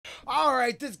All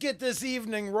right, let's get this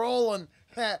evening rolling.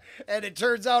 And it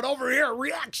turns out over here,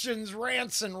 reactions,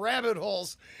 rants, and rabbit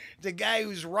holes. The guy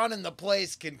who's running the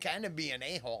place can kind of be an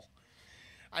a-hole.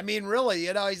 I mean, really,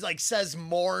 you know, he's like says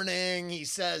morning, he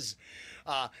says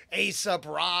A$AP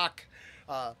Rock,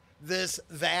 this,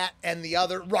 that, and the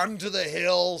other, run to the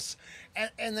hills.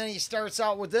 And then he starts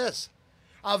out with this.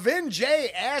 Vin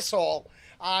Jay, asshole.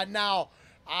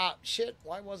 Shit,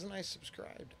 why wasn't I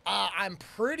subscribed? I'm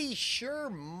pretty sure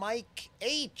Mike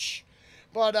H.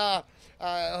 But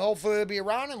hopefully he'll be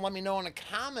around and let me know in the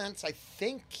comments. I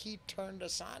think he turned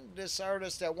us on to this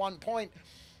artist at one point.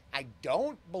 I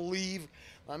don't believe.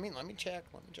 Let me check.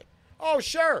 Oh,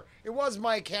 sure. It was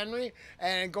Mike Henry.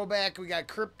 And go back. We got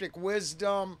Cryptic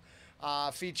Wisdom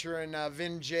featuring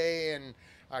Vin Jay and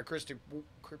Cryptic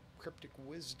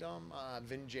Wisdom.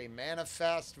 Vin Jay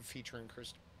Manifest featuring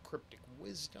Cryptic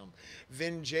Wisdom.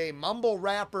 Vin Jay Mumble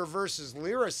Rapper versus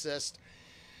Lyricist.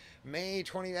 May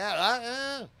 20th.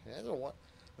 That's a what?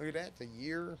 Look at that. The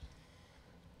year.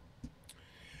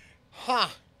 Huh.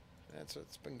 That's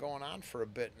what's been going on for a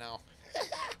bit now.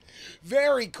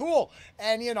 Very cool.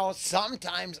 And, you know,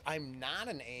 sometimes I'm not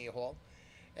an a-hole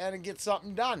and I get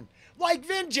something done. Like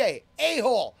Vin Jay,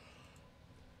 a-hole.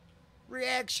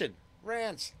 Reaction,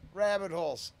 rants, rabbit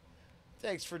holes.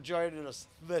 Thanks for joining us.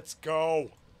 Let's go.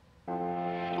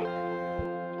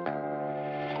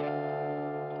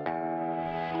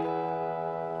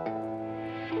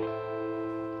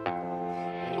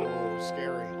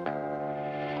 Scary.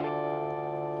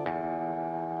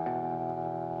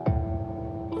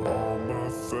 All my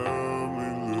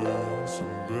family lives a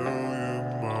million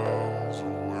miles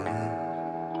away.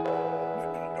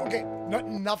 Okay,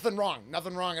 nothing wrong.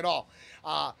 Nothing wrong at all.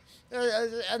 On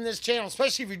this channel,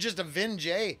 especially if you're just a Vin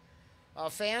Jay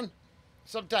fan,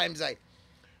 sometimes I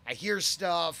hear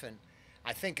stuff and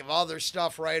I think of other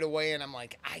stuff right away, and I'm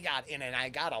like, I got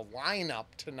a lineup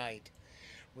tonight.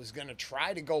 Was gonna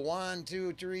try to go 1,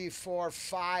 2, 3, 4,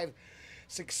 5,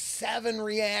 6, 7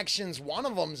 reactions. One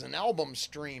of them's an album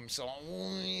stream, so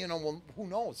you know, who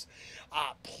knows?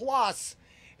 Plus,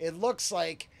 it looks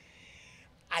like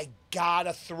I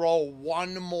gotta throw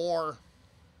one more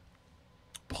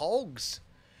Pogues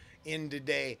in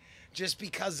today, just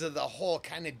because of the whole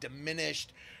kind of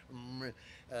diminished,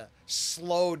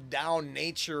 slowed down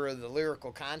nature of the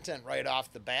lyrical content right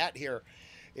off the bat here.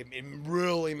 It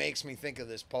really makes me think of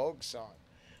this Pogue song,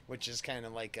 which is kind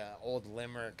of like an old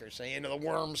limerick or saying, you know, the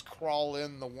worms crawl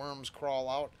in, the worms crawl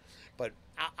out. But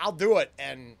I'll do it,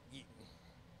 and you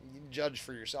judge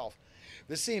for yourself.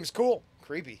 This seems cool.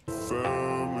 Creepy.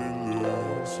 Family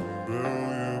lives a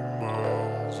million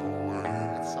miles away.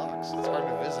 That sucks. It's hard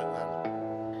to visit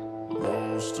them.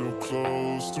 Though still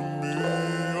close to me,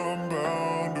 I'm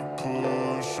bound to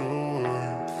push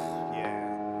away.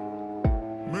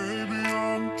 Maybe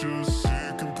I'm just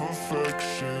seeking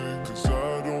perfection, 'cause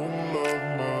I don't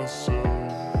love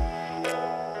myself.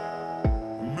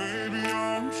 Maybe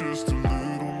I'm just a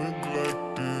little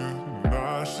neglected, and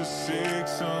I should seek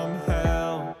some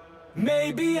help.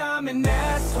 Maybe I'm an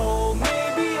asshole,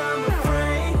 maybe I'm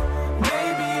afraid,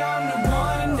 maybe I'm the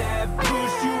one that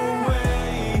pushed you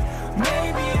away.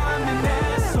 Maybe I'm an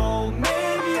asshole,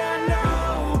 maybe I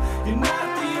know you're not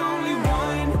the only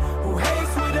one who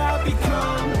hates what I've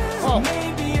become. So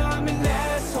maybe I'm an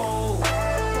asshole.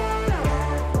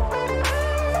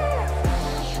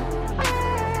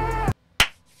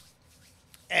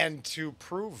 And to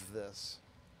prove this,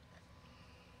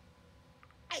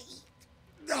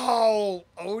 no,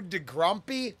 Ode to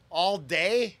Grumpy all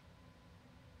day?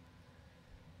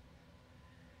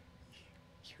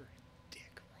 You're a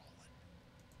dick,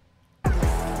 Rollen.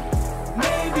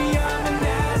 Maybe I'm an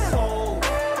asshole.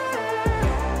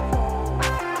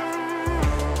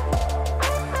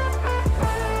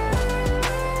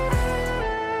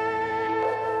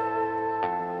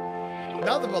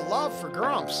 Nothing but love for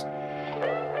Grumps.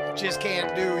 Just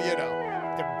can't do, you know,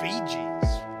 the Bee Gees.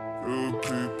 Good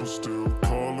people still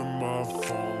calling my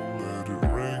phone, let it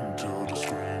ring till the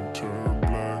screen turn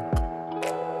black.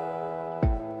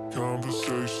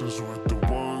 Conversations with the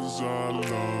ones I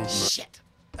love. Shit.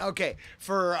 Okay,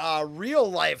 for real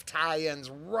life tie-ins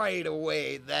right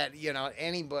away, that, you know,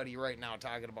 anybody right now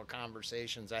talking about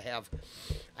conversations,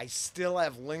 I still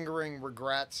have lingering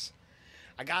regrets.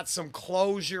 I got some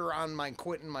closure on my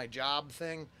quitting my job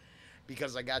thing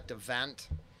because I got to vent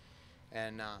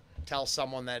and tell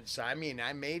someone that, so, I mean,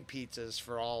 I made pizzas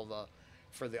for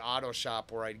the auto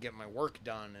shop where I'd get my work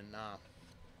done, and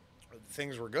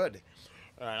things were good.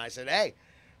 And I said, hey,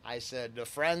 the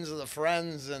friends of the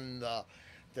friends and the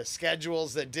the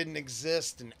schedules that didn't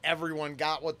exist, and everyone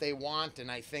got what they want, and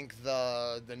I think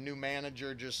the new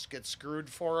manager just gets screwed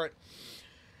for it.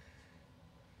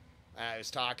 I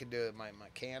was talking to my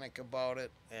mechanic about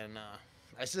it, and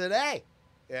I said, hey,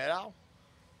 you know,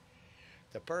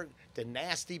 the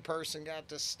nasty person got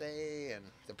to stay, and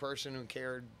the person who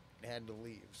cared had to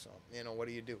leave. So, you know, what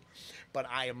do you do? But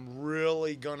I am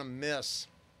really going to miss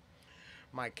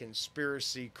my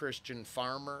conspiracy Christian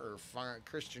farmer or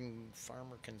Christian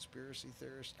farmer conspiracy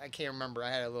theorist. I can't remember.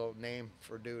 I had a little name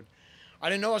for dude. I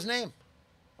didn't know his name.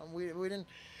 We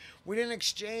didn't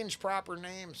exchange proper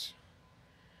names.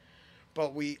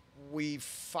 But we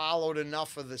followed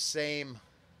enough of the same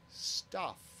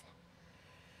stuff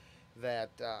that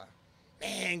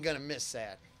man, gonna miss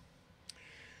that.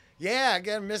 Yeah, I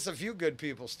gonna miss a few good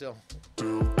people still.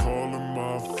 Still calling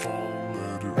my phone,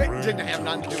 let it It didn't have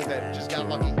nothing to do with that. It just got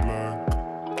lucky.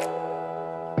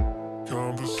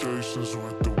 Conversations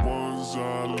with the ones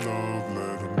I love,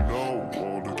 let them know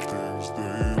all the things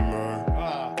they like.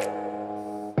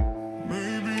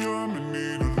 Maybe I'm in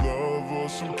need of love or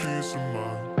some peace of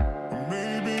mind, or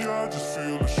maybe I just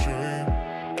feel ashamed.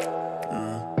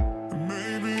 Yeah, and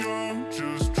maybe I'm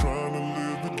just trying to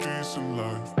live a decent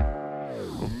life,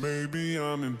 or maybe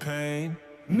I'm in pain.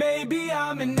 Maybe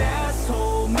I'm an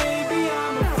asshole, maybe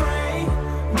I'm afraid,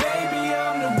 maybe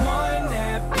I'm the one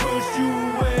that pushed you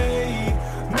away.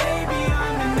 Maybe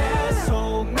I'm an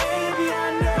asshole, maybe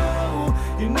I know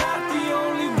you're not the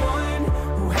only one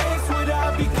who hates what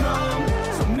I've become.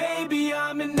 So maybe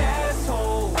I'm an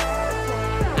asshole.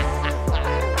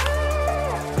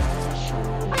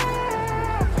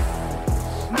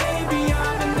 Maybe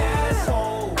I'm an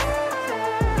asshole.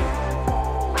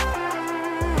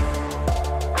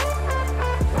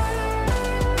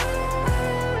 Maybe.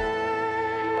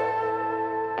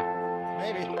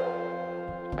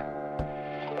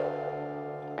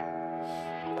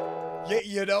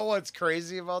 You know what's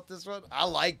crazy about this one? I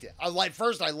liked it. I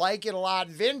like it a lot.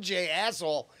 Vin Jay,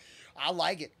 asshole. I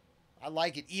like it. I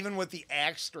like it. Even with the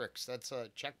asterisks. That's a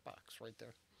checkbox right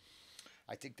there.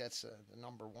 I think that's the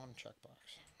number one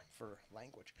checkbox for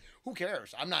language. Who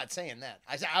cares? I'm not saying that.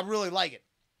 I really like it.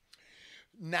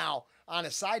 Now, on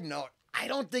a side note, I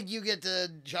don't think you get to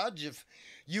judge if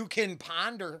you can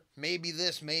ponder maybe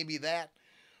this, maybe that.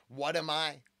 What am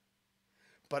I?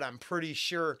 But I'm pretty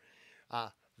sure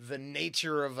the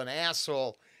nature of an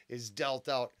asshole is dealt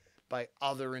out by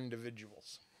other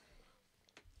individuals.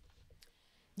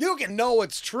 You can know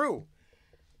it's true,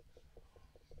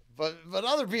 but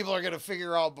other people are going to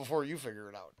figure out before you figure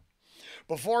it out.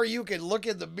 Before you can look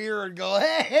in the mirror and go,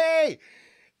 hey,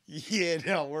 yeah,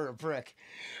 no, we're a prick.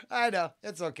 I know.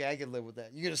 It's okay. I can live with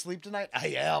that. You going to sleep tonight?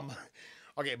 I am.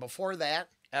 Okay, before that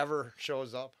ever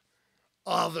shows up,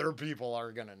 other people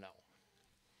are going to know.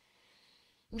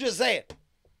 Just say it.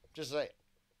 Just say it.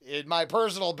 In my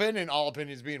personal opinion, all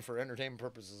opinions being for entertainment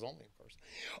purposes only, of course.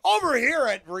 Over here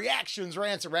at Reactions,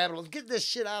 Rants, and Rabbit, let's get this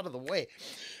shit out of the way.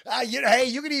 Hey,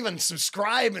 you can even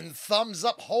subscribe and thumbs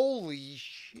up. Holy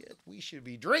shit, we should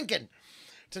be drinking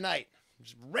tonight.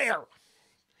 It's rare.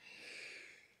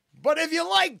 But if you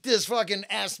like this fucking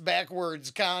ass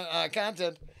backwards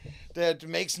content that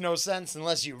makes no sense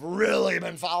unless you've really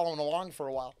been following along for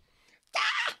a while,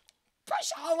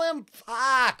 push all them,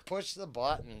 push the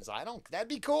buttons. That'd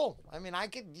be cool. I mean, I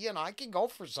could go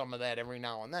for some of that every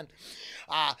now and then.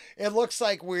 It looks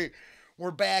like we're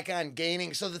back on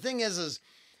gaining. So the thing is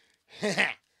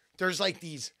there's like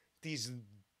these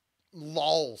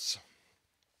lulls,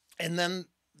 and then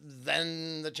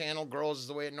the channel grows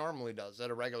the way it normally does at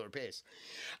a regular pace.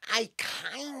 I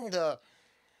kind of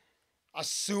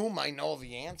assume I know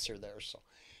the answer there, so.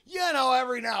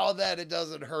 Every now and then it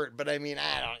doesn't hurt, but I mean,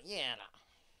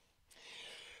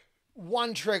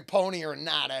 one trick pony or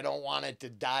not, I don't want it to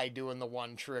die doing the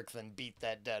one trick, then beat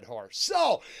that dead horse.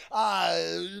 So,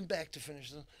 back to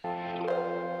finish this.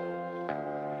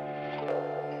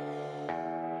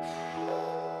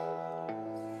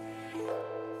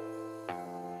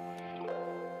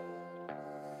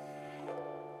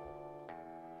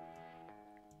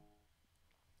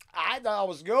 I thought it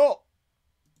was good.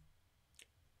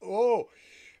 Oh,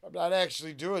 I'm not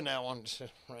actually doing that one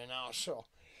right now, so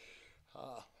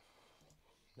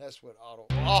that's what auto.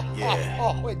 Oh, yeah.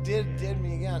 Oh, it did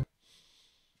me again.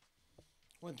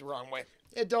 Went the wrong way.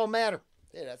 It don't matter.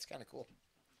 Hey, that's kind of cool.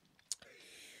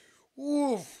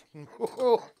 Oof.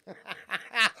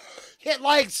 Hit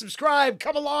like, subscribe,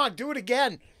 come along, do it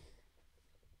again.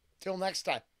 Till next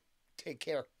time, take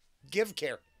care. Give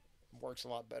care. Works a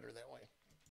lot better that way.